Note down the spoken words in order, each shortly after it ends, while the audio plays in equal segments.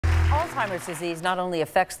Alzheimer's disease not only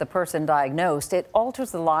affects the person diagnosed, it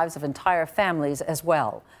alters the lives of entire families as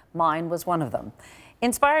well. Mine was one of them.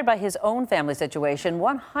 Inspired by his own family situation,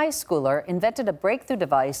 one high schooler invented a breakthrough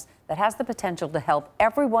device that has the potential to help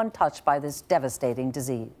everyone touched by this devastating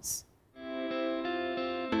disease.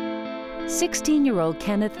 16-year-old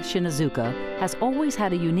Kenneth Shinozuka has always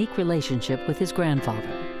had a unique relationship with his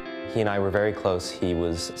grandfather. He and I were very close. He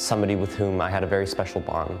was somebody with whom I had a very special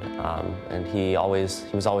bond, and he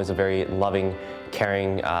was always a very loving,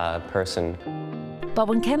 caring person. But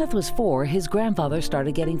when Kenneth was 4, his grandfather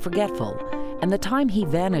started getting forgetful, and the time he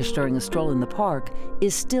vanished during a stroll in the park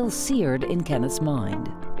is still seared in Kenneth's mind.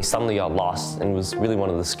 He suddenly got lost, and it was really one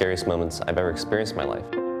of the scariest moments I've ever experienced in my life.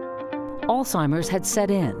 Alzheimer's had set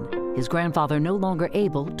in, his grandfather no longer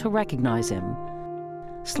able to recognize him.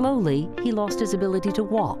 Slowly, he lost his ability to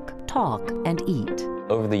walk, talk, and eat.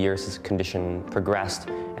 Over the years, his condition progressed,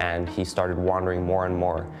 and he started wandering more and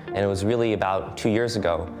more. And it was really about 2 years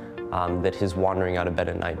ago that his wandering out of bed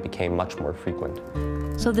at night became much more frequent.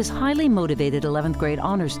 So this highly motivated 11th grade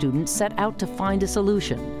honor student set out to find a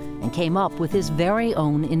solution and came up with his very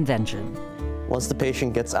own invention. Once the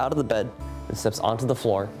patient gets out of the bed and steps onto the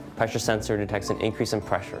floor, pressure sensor detects an increase in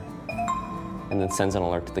pressure and then sends an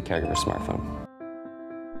alert to the caregiver's smartphone.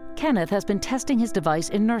 Kenneth has been testing his device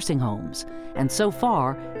in nursing homes, and so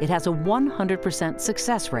far, it has a 100%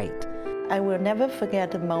 success rate. I will never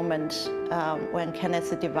forget the moment when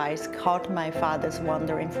Kenneth's device caught my father's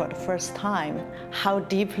wandering for the first time, how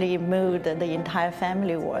deeply moved the entire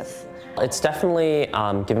family was. It's definitely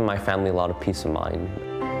given my family a lot of peace of mind.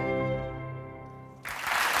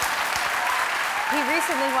 He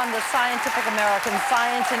recently won the Scientific American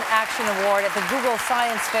Science in Action Award at the Google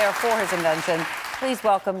Science Fair for his invention. Please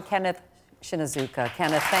welcome Kenneth Shinozuka.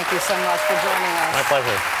 Kenneth, thank you so much for joining us. My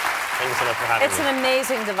pleasure. Thank you so much for having me. It's an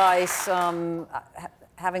amazing device.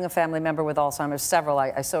 Having a family member with Alzheimer's, several,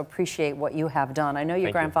 I so appreciate what you have done. I know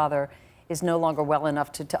your grandfather is no longer well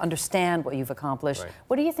enough to understand what you've accomplished. Right.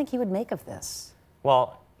 What do you think he would make of this?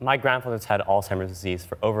 Well, my grandfather's had Alzheimer's disease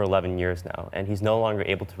for over 11 years now, and he's no longer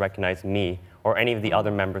able to recognize me or any of the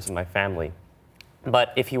other members of my family.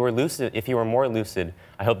 But if he were more lucid,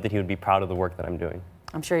 I hope that he would be proud of the work that I'm doing.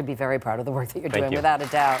 I'm sure he'd be very proud of the work that you're doing, without a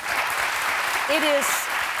doubt.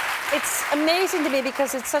 It's amazing to me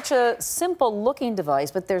because it's such a simple-looking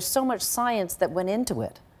device, but there's so much science that went into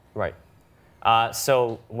it. Right.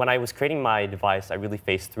 So when I was creating my device, I really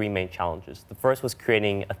faced 3 main challenges. The first was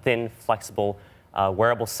creating a thin, flexible,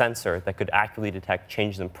 wearable sensor that could accurately detect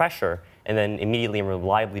changes in pressure and then immediately and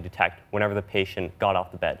reliably detect whenever the patient got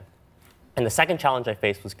off the bed. And the second challenge I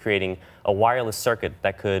faced was creating a wireless circuit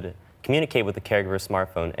that could communicate with the caregiver's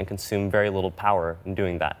smartphone and consume very little power in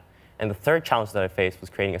doing that. And the third challenge that I faced was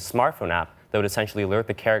creating a smartphone app that would essentially alert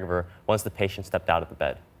the caregiver once the patient stepped out of the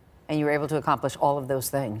bed. And you were able to accomplish all of those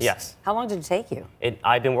things? Yes. How long did it take you?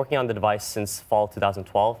 I've been working on the device since fall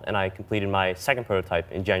 2012, and I completed my second prototype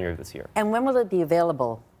in January of this year. And when will it be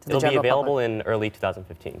available to the general public? It'll be available in early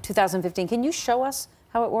 2015. 2015. Can you show us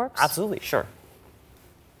how it works? Absolutely, sure.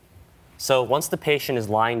 So once the patient is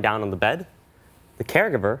lying down on the bed, the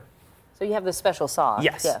caregiver... So you have this special sock?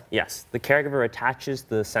 Yes, yes. The caregiver attaches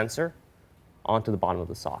the sensor onto the bottom of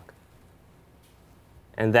the sock.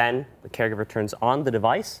 And then the caregiver turns on the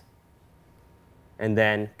device and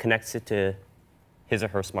then connects it to his or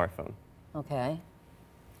her smartphone. Okay.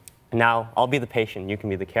 Now, I'll be the patient, you can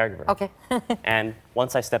be the caregiver. Okay. And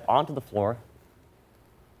once I step onto the floor,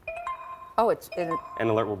 an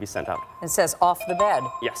alert will be sent out. It says off the bed.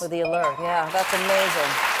 Yes. With the alert. Yeah, that's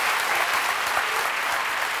amazing.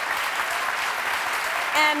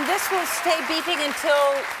 And this will stay beeping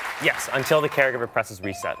until... Yes, until the caregiver presses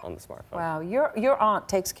reset on the smartphone. Wow, your aunt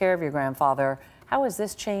takes care of your grandfather. How has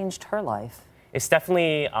this changed her life? It's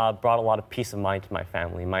definitely brought a lot of peace of mind to my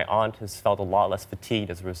family. My aunt has felt a lot less fatigued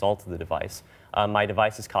as a result of the device. My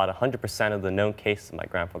device has caught 100% of the known cases of my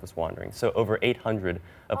grandfather's wandering. So over 800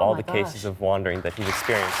 of all the cases of wandering that he's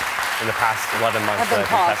experienced in the past 11 months that I've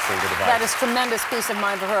been testing the device. That is tremendous peace of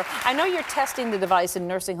mind for her. I know you're testing the device in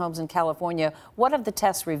nursing homes in California. What have the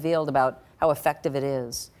tests revealed about how effective it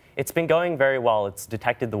is? It's been going very well. It's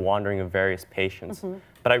detected the wandering of various patients.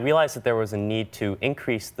 But I realized that there was a need to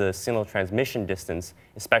increase the signal transmission distance,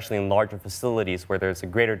 especially in larger facilities where there's a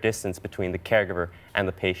greater distance between the caregiver and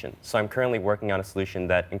the patient. So I'm currently working on a solution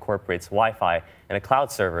that incorporates Wi-Fi and a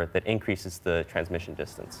cloud server that increases the transmission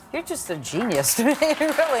distance. You're just a genius. You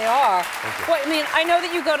really are. Thank you. Well, I mean, I know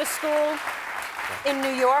that you go to school in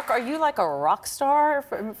New York. Are you like a rock star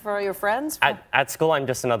for your friends? At school, I'm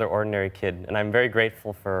just another ordinary kid, and I'm very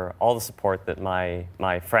grateful for all the support that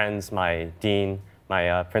my friends, my dean,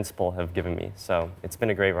 my principal have given me. So it's been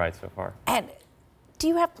a great ride so far. And do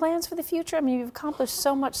you have plans for the future? I mean, you've accomplished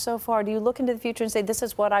so much so far. Do you look into the future and say, this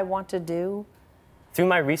is what I want to do? Through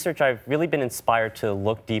my research, I've really been inspired to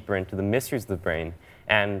look deeper into the mysteries of the brain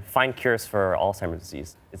and find cures for Alzheimer's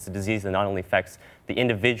disease. It's a disease that not only affects the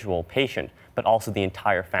individual patient, but also the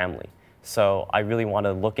entire family. So I really want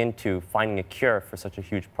to look into finding a cure for such a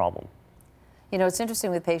huge problem. You know, it's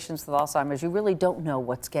interesting with patients with Alzheimer's, you really don't know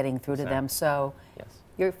what's getting through to them. So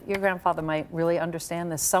yes. your grandfather might really understand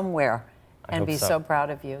this somewhere and be so proud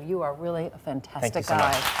of you. You are really a fantastic Thank you so guy.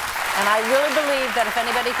 much. And I really believe that if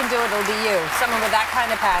anybody can do it, it'll be you. Someone with that kind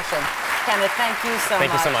of passion. Kenneth, thank you so much.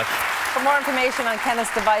 Thank you so much. For more information on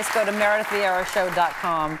Kenneth's device, go to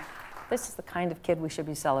meredithvieirashow.com. This is the kind of kid we should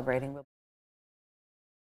be celebrating.